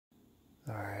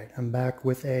Alright, I'm back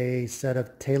with a set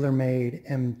of Taylormade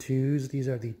M2s. These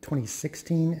are the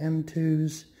 2016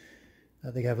 M2s.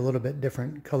 They have a little bit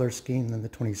different color scheme than the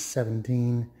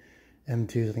 2017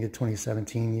 M2s. I think the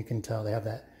 2017, you can tell they have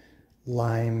that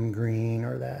lime green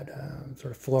or that sort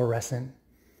of fluorescent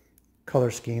color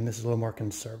scheme. This is a little more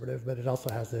conservative, but it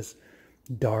also has this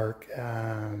dark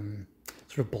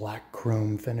sort of black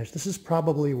chrome finish. This is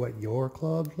probably what your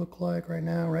clubs look like right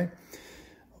now, right?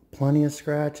 Plenty of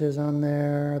scratches on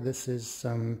there. This is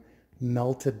some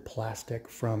melted plastic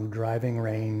from driving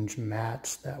range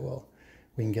mats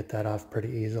we can get that off pretty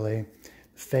easily.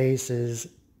 The face is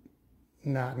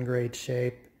not in great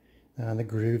shape. The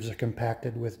grooves are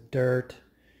compacted with dirt.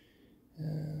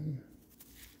 Other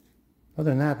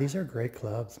than that, these are great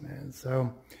clubs, man.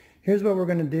 So here's what we're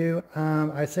going to do.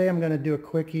 I say I'm going to do a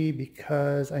quickie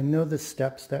because I know the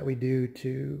steps that we do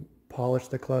to polish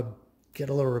the club get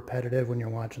a little repetitive when you're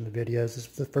watching the videos. This is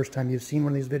the first time you've seen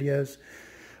one of these videos.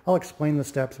 I'll explain the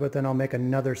steps, but then I'll make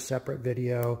another separate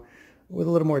video with a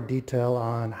little more detail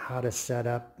on how to set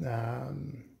up the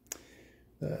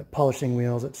polishing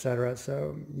wheels, etc.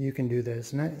 So you can do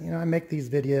this. And I make these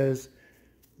videos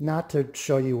not to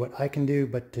show you what I can do,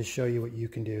 but to show you what you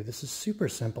can do. This is super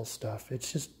simple stuff. It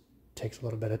just takes a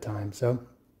little bit of time. So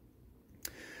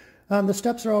the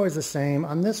steps are always the same.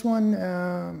 On this one,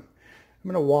 I'm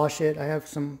going to wash it. I have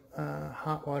some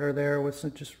hot water there with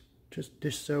some just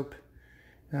dish soap.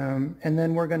 And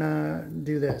then we're going to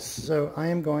do this. So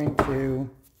I'm going to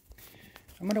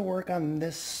work on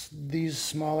these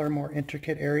smaller, more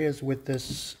intricate areas with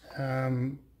this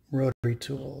rotary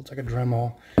tool. It's like a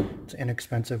Dremel. It's an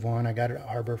inexpensive one. I got it at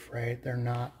Harbor Freight. They're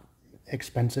not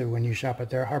expensive when you shop at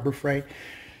their Harbor Freight.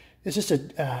 It's just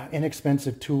an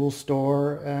inexpensive tool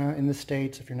store in the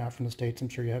States. If you're not from the States, I'm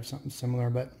sure you have something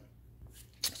similar, but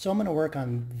so I'm going to work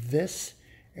on this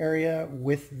area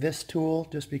with this tool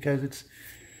just because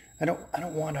I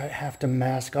don't want to have to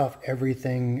mask off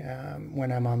everything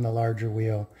when I'm on the larger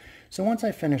wheel. So once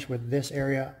I finish with this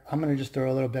area, I'm going to just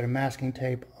throw a little bit of masking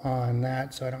tape on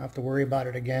that so I don't have to worry about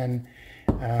it again.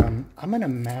 I'm going to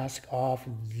mask off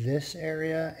this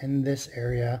area and this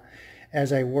area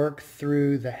as I work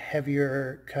through the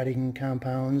heavier cutting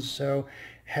compounds. So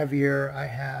heavier, I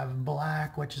have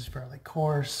black, which is fairly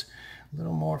coarse, a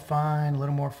little more fine,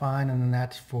 and then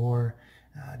that's for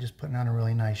just putting on a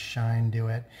really nice shine to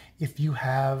it. If you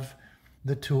have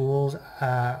the tools,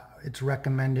 it's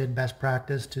recommended, best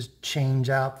practice, to change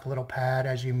out the little pad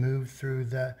as you move through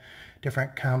the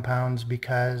different compounds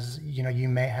because you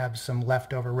may have some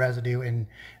leftover residue in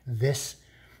this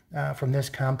from this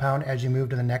compound as you move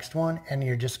to the next one, and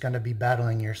you're just going to be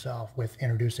battling yourself with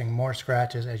introducing more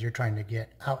scratches as you're trying to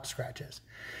get out scratches.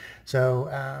 So,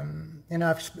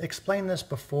 I've explained this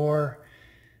before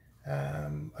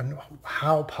on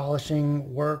how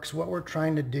polishing works. What we're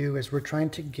trying to do is we're trying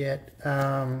to get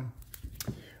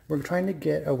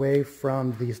away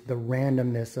from the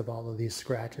randomness of all of these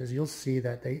scratches. You'll see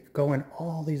that they go in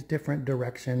all these different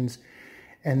directions,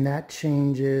 and that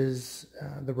changes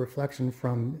the reflection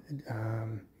from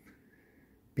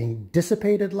being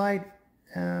dissipated light,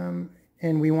 and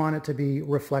we want it to be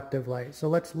reflective light. So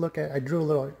let's look at, I drew a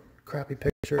little crappy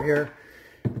picture here.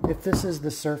 If this is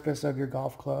the surface of your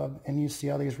golf club and you see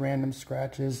all these random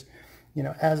scratches,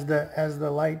 as the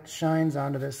light shines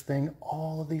onto this thing,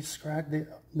 all of these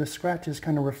the scratches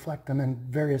kind of reflect them in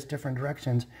various different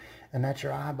directions, and that's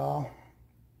your eyeball.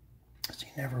 So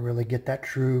you never really get that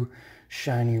true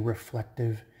shiny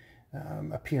reflective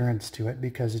appearance to it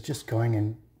because it's just going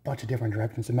in a bunch of different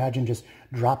directions. Imagine just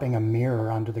dropping a mirror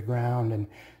onto the ground and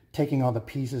taking all the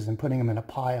pieces and putting them in a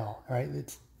pile, right?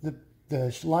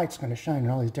 The light's going to shine in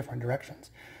all these different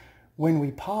directions. When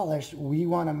we polish, we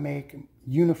want to make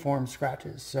uniform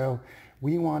scratches. So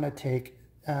we want to take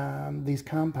these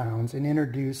compounds and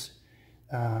introduce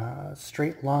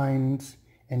straight lines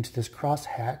into this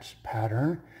crosshatch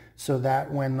pattern so that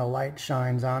when the light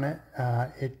shines on it,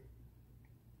 it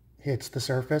hits the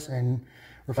surface and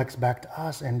reflects back to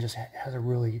us and just has a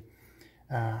really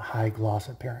high gloss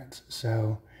appearance.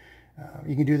 So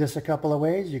you can do this a couple of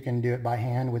ways. You can do it by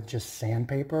hand with just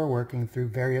sandpaper, working through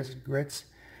various grits,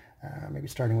 maybe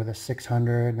starting with a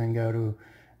 600 and then go to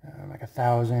like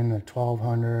 1,000,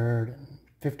 1,200, and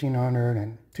 1,500,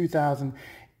 and 2,000.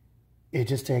 It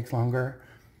just takes longer.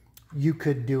 You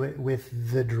could do it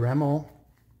with the Dremel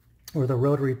or the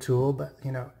rotary tool, but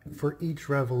for each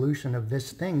revolution of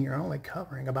this thing, you're only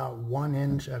covering about 1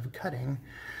 inch of cutting.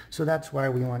 So that's why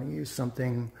we want to use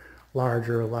something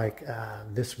larger like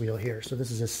this wheel here. So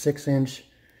this is a 6-inch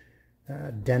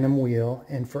denim wheel,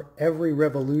 and for every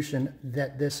revolution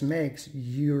that this makes,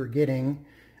 you're getting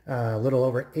a little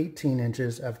over 18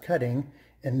 inches of cutting,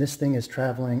 and this thing is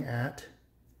traveling at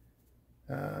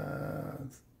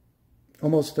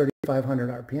almost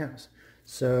 3,500 RPMs.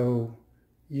 So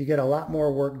you get a lot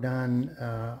more work done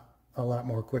a lot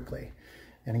more quickly.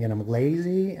 And again, I'm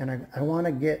lazy and I want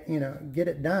to get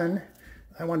it done.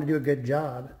 I want to do a good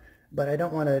job, but I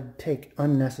don't want to take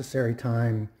unnecessary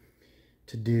time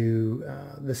to do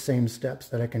the same steps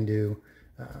that I can do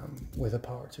with a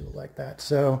power tool like that.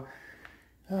 So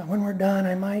when we're done,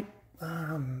 I might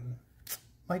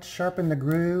sharpen the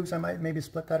grooves. I might maybe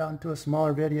split that out into a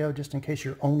smaller video just in case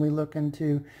you're only looking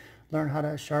to learn how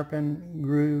to sharpen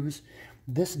grooves.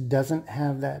 This doesn't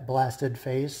have that blasted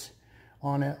face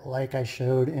on it like I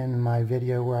showed in my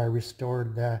video where I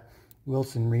restored the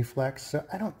Wilson reflex. So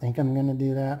I don't think I'm going to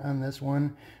do that on this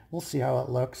one. We'll see how it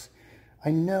looks.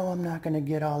 I know I'm not going to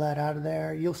get all that out of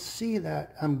there. You'll see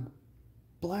that I'm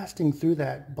blasting through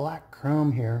that black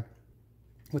chrome here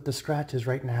with the scratches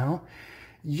right now.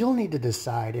 You'll need to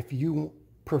decide if you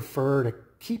prefer to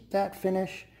keep that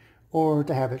finish or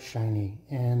to have it shiny.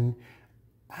 And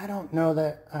I don't know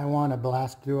that I want to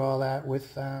blast through all that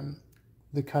with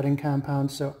the cutting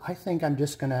compound. So I think I'm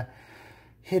just going to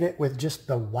hit it with just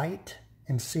the white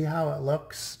and see how it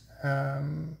looks.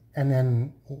 And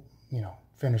then,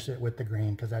 finish it with the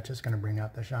green because that's just going to bring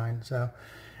out the shine. So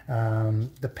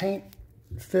the paint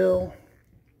fill,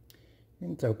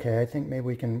 it's okay. I think maybe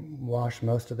we can wash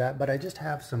most of that, but I just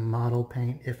have some model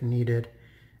paint if needed.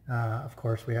 Of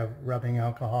course, we have rubbing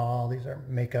alcohol. These are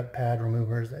makeup pad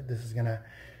removers. This is going to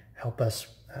help us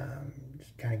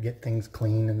just kind of get things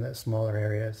clean in the smaller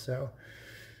areas. So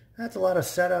that's a lot of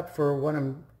setup for what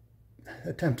I'm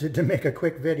attempted to make a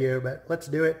quick video, but let's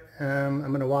do it. I'm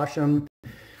going to wash them.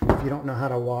 If you don't know how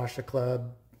to wash a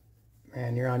club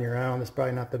and you're on your own, that's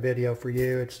probably not the video for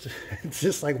you. It's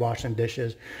just like washing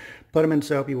dishes. Put them in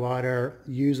soapy water.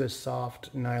 Use a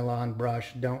soft nylon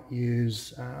brush. Don't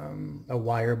use a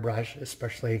wire brush,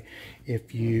 especially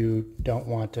if you don't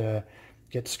want to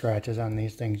get scratches on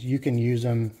these things. You can use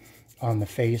them on the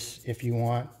face if you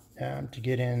want to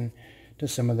get in to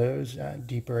some of those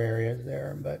deeper areas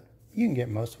there, but you can get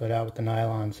most of it out with the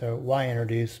nylon. So why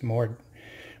introduce more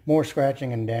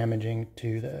scratching and damage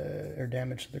to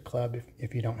the club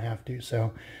if you don't have to. So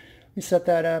let me set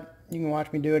that up. You can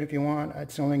watch me do it if you want.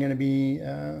 It's only going to be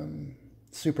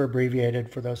super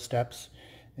abbreviated for those steps.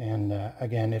 And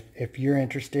again, if you're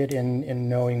interested in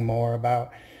knowing more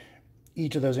about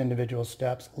each of those individual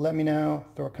steps, let me know.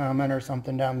 Throw a comment or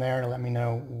something down there to let me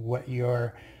know what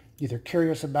you're either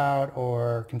curious about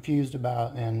or confused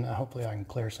about, and hopefully I can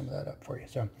clear some of that up for you.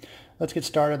 So let's get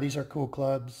started. These are cool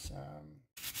clubs.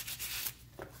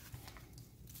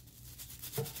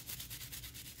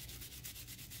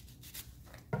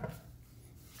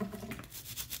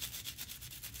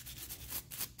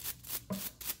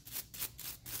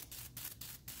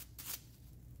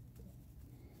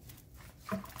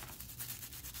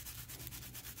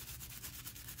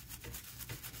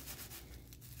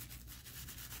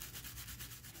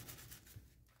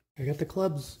 I got the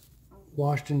clubs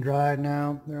washed and dried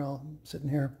now. They're all sitting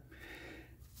here.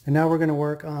 And now we're going to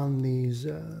work on these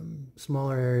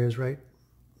smaller areas right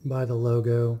by the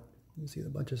logo. You see a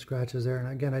bunch of scratches there. And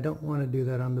again, I don't want to do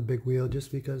that on the big wheel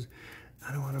just because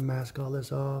I don't want to mask all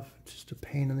this off. It's just a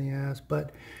pain in the ass.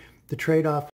 But the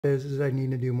trade-off is I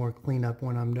need to do more cleanup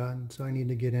when I'm done. So I need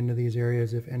to get into these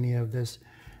areas if any of this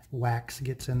wax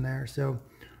gets in there. So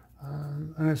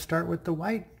I'm going to start with the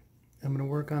white. I'm going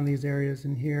to work on these areas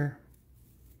in here.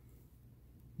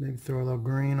 Maybe throw a little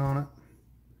green on it.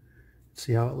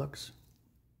 See how it looks.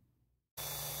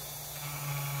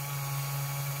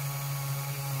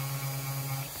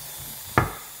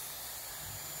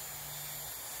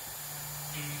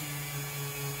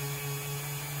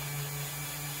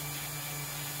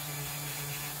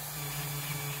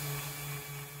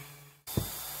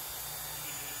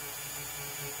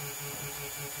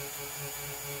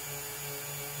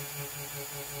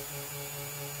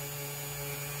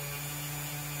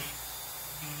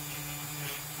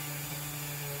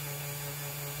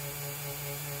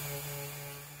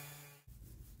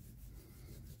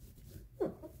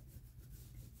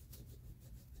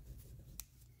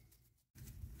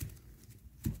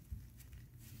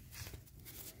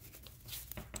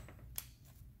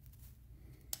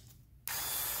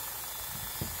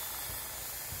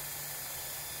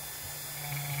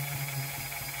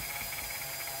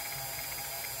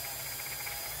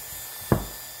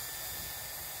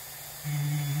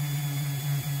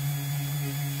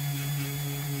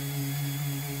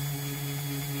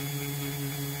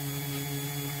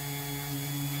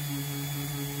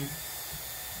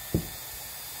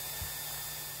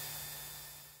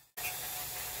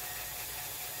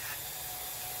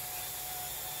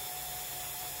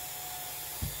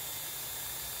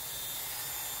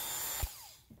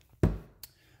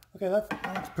 Okay,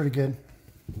 that's pretty good.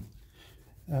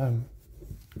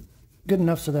 Good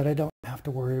enough so that I don't have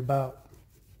to worry about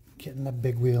getting the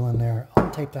big wheel in there. I'll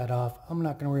tape that off. I'm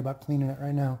not going to worry about cleaning it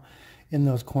right now in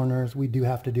those corners. We do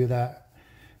have to do that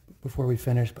before we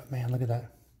finish, but man, look at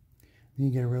that. You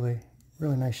get a really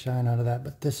nice shine out of that,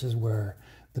 but this is where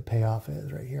the payoff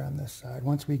is, right here on this side.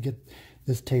 Once we get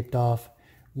this taped off,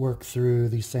 work through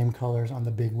these same colors on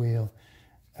the big wheel,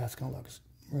 that's going to look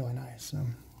really nice. So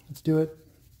let's do it.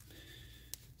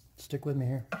 Stick with me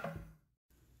here.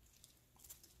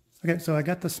 Okay, so I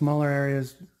got the smaller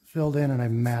areas filled in and I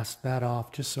masked that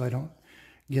off just so I don't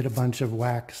get a bunch of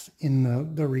wax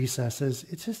in the recesses.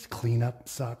 It's just cleanup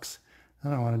sucks. I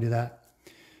don't want to do that.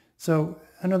 So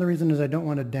another reason is I don't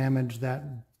want to damage that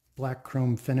black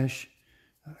chrome finish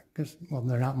because, well,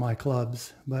 they're not my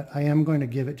clubs, but I am going to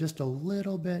give it just a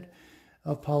little bit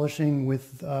of polishing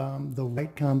with the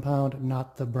white compound,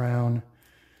 not the brown,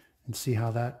 and see how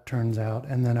that turns out.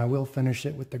 And then I will finish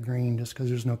it with the green just because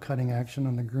there's no cutting action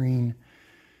on the green.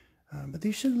 But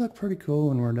these should look pretty cool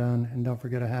when we're done. And don't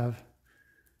forget I have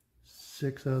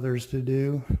 6 others to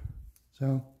do.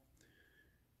 So,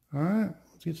 all right,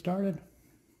 let's get started.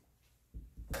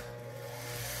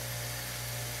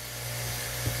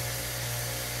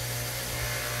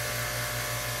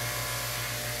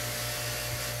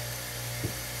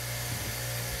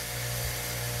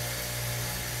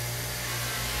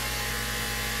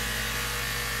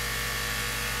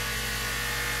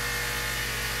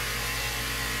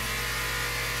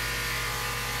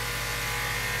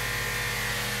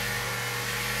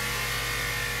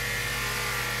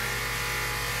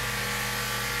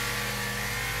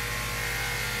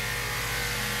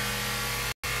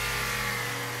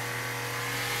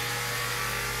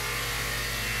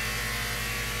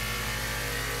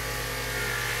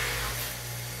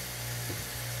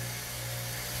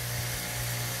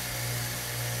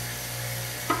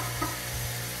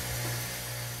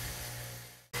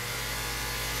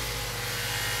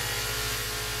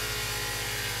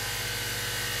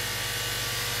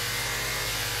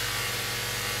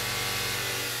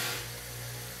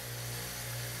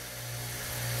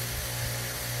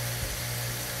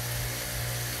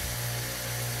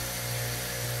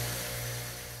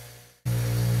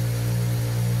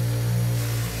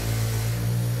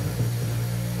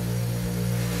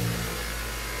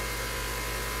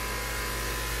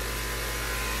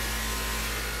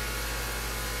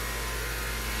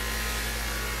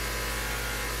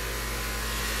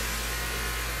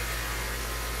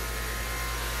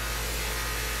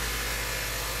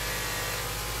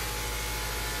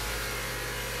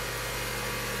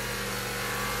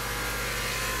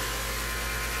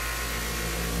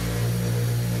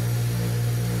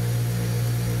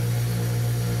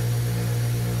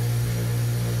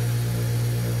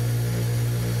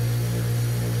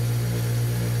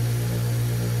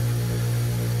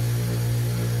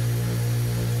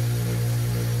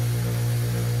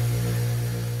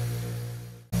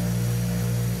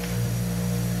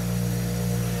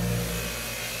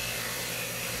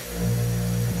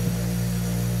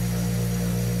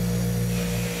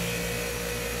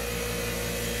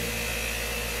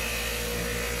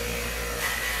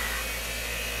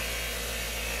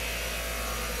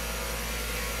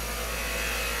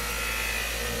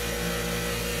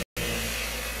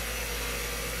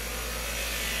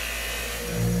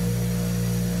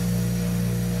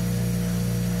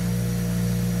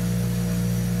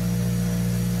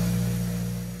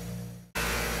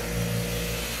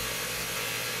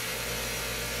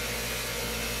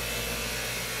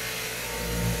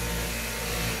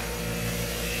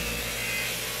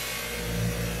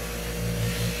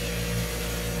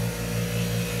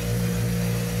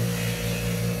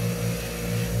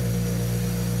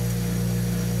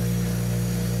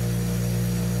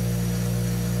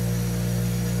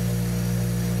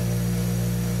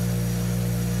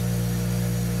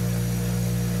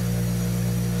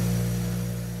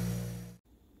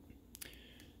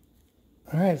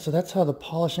 All right, so that's how the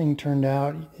polishing turned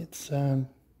out. It's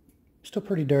still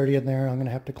pretty dirty in there. I'm going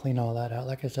to have to clean all that out.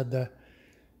 Like I said, the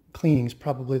cleaning's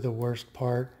probably the worst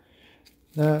part.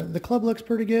 The club looks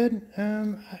pretty good.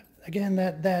 Again,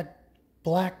 that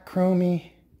black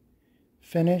chromey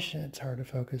finish, it's hard to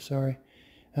focus, sorry.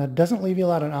 Doesn't leave you a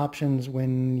lot of options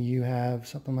when you have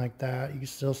something like that. You can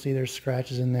still see there's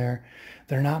scratches in there.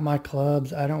 They're not my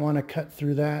clubs. I don't want to cut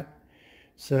through that.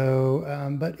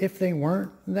 So, but if they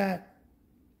weren't that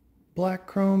black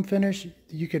chrome finish,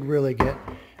 you could really get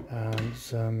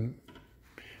some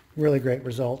really great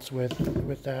results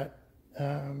with that.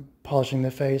 Polishing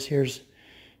the face. Here's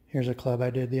a club I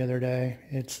did the other day.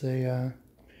 It's the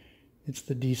It's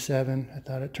the D7. I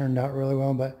thought it turned out really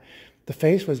well, but the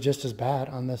face was just as bad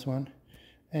on this one,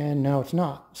 and now it's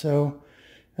not. So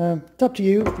it's up to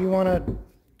you if you want to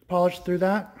polish through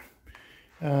that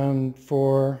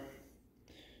for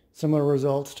similar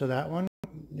results to that one.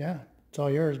 Yeah, it's all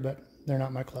yours, but they're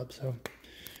not my club, so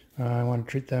I want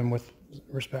to treat them with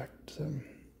respect. So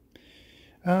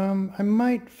I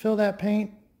might fill that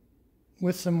paint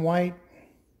with some white.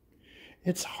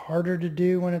 It's harder to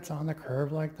do when it's on the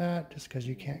curve like that, just because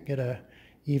you can't get a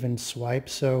even swipe.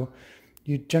 So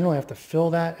you generally have to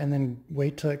fill that and then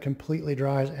wait till it completely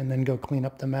dries and then go clean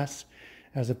up the mess,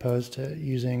 as opposed to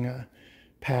using a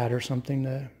pad or something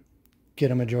to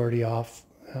get a majority off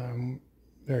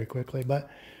very quickly. But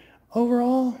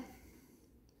overall,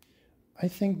 I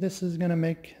think this is going to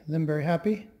make them very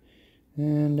happy.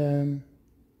 And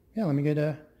yeah, let me get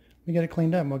it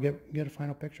cleaned up and we'll get a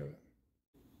final picture of it.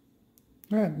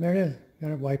 All right, there it is.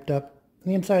 Got it wiped up. On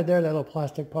the inside there, that little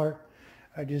plastic part,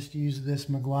 I just used this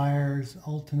Meguiar's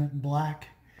Ultimate Black,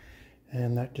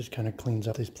 and that just kind of cleans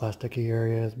up these plasticky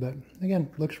areas. But again,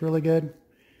 looks really good.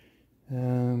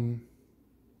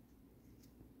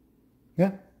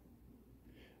 Yeah.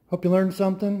 Hope you learned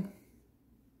something.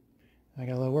 I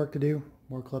got a little work to do.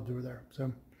 More clubs over there.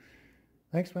 So,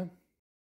 thanks, man.